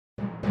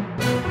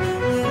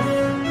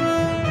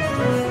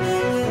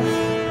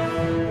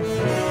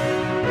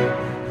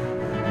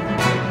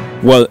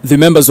Well, the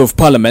members of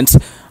parliament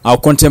are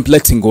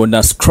contemplating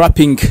on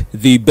scrapping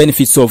the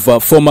benefits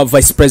of former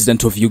Vice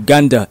President of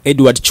Uganda,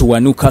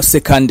 Kiwanuka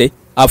Sekandi,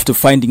 after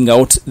finding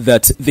out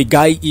that the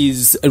guy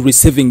is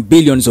receiving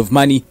billions of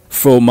money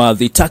from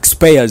the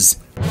taxpayers.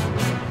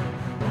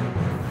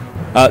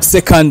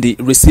 Sekandi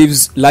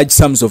receives large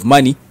sums of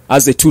money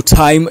as a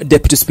two-time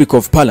Deputy Speaker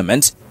of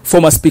Parliament,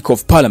 former Speaker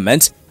of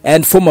Parliament,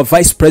 and former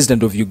Vice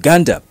President of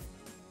Uganda.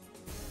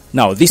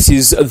 Now, this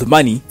is the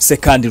money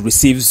Sekandi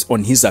receives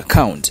on his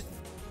account.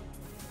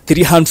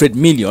 300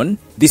 million,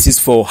 this is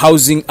for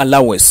housing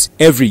allowance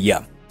every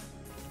year.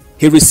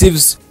 He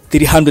receives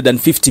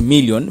 350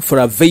 million for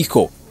a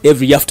vehicle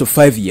every after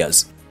 5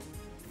 years.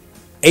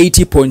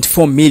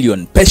 80.4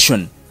 million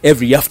pension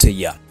every after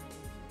year.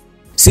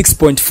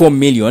 6.4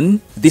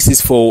 million, this is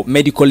for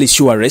medical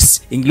insurance,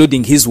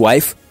 including his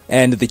wife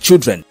and the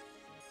children.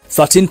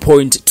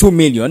 13.2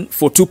 million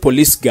for 2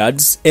 police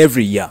guards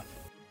every year.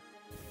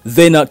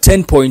 Then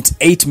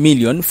 10.8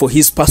 million for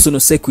his personal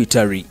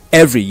secretary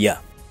every year.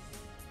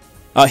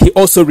 He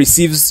also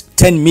receives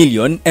 10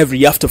 million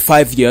every after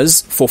 5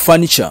 years for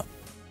furniture.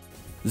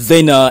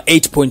 Then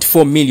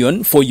 8.4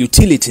 million for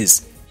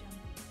utilities.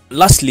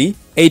 Lastly,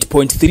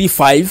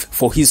 8.35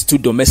 for his 2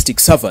 domestic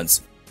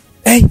servants.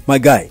 Hey, my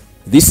guy,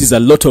 this is a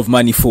lot of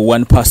money for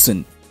one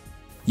person.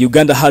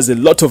 Uganda has a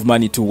lot of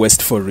money to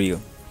waste for real.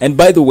 And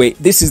by the way,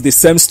 this is the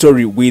same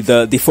story with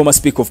the former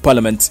Speaker of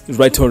Parliament,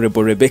 Right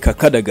Honorable Rebecca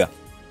Kadaga.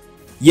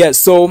 Yeah,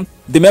 so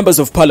the members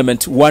of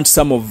parliament want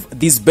some of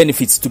these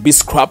benefits to be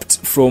scrapped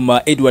from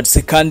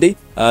Sekandi,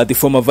 the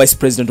former Vice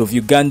President of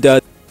Uganda,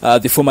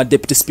 the former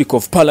Deputy Speaker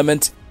of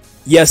Parliament.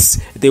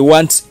 Yes, they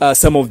want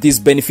some of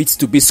these benefits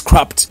to be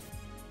scrapped.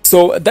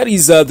 So that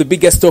is the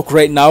biggest talk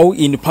right now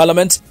in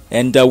Parliament.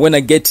 And when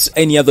I get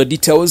any other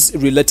details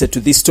related to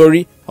this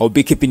story, I'll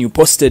be keeping you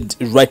posted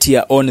right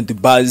here on the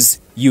Buzz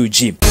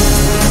UG.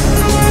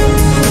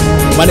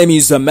 My name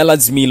is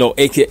Melads Milo,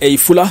 aka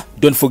Fuller.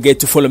 Don't forget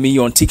to follow me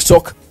on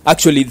TikTok.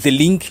 Actually, the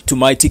link to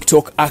my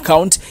TikTok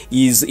account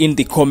is in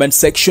the comment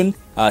section.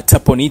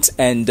 Tap on it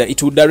and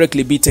it will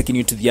directly be taking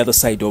you to the other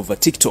side of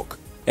TikTok.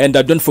 And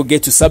don't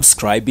forget to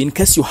subscribe in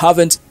case you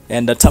haven't,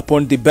 and tap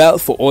on the bell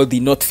for all the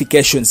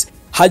notifications.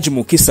 Haji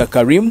Mukisa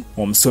Karim,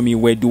 Omsomi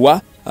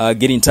Wedua,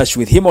 get in touch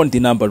with him on the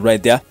number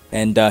right there,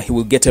 and he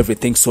will get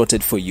everything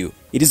sorted for you.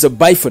 It is a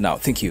bye for now.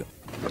 Thank you.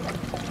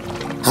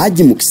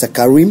 Haji Mukisa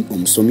Karim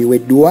omusomi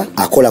weddua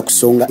akola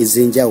kusonga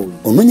ezenjawulo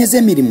ononyeza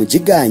emirimu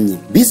giganye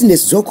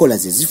business zokola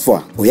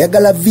zezifa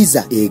oyagala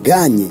visa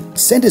eganye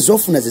sente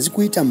zofuna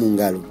zezikuyita mu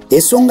ngalo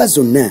esonga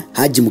zonna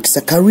Haji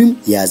Mukisa Karim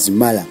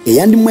yazimala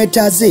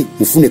eyandimwetaaze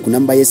mufune ku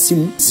namba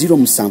y'essimu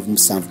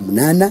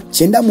 0778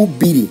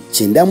 92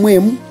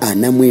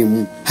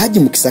 91 Haji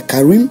Mukisa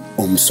Karim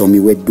omusomi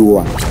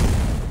weddua.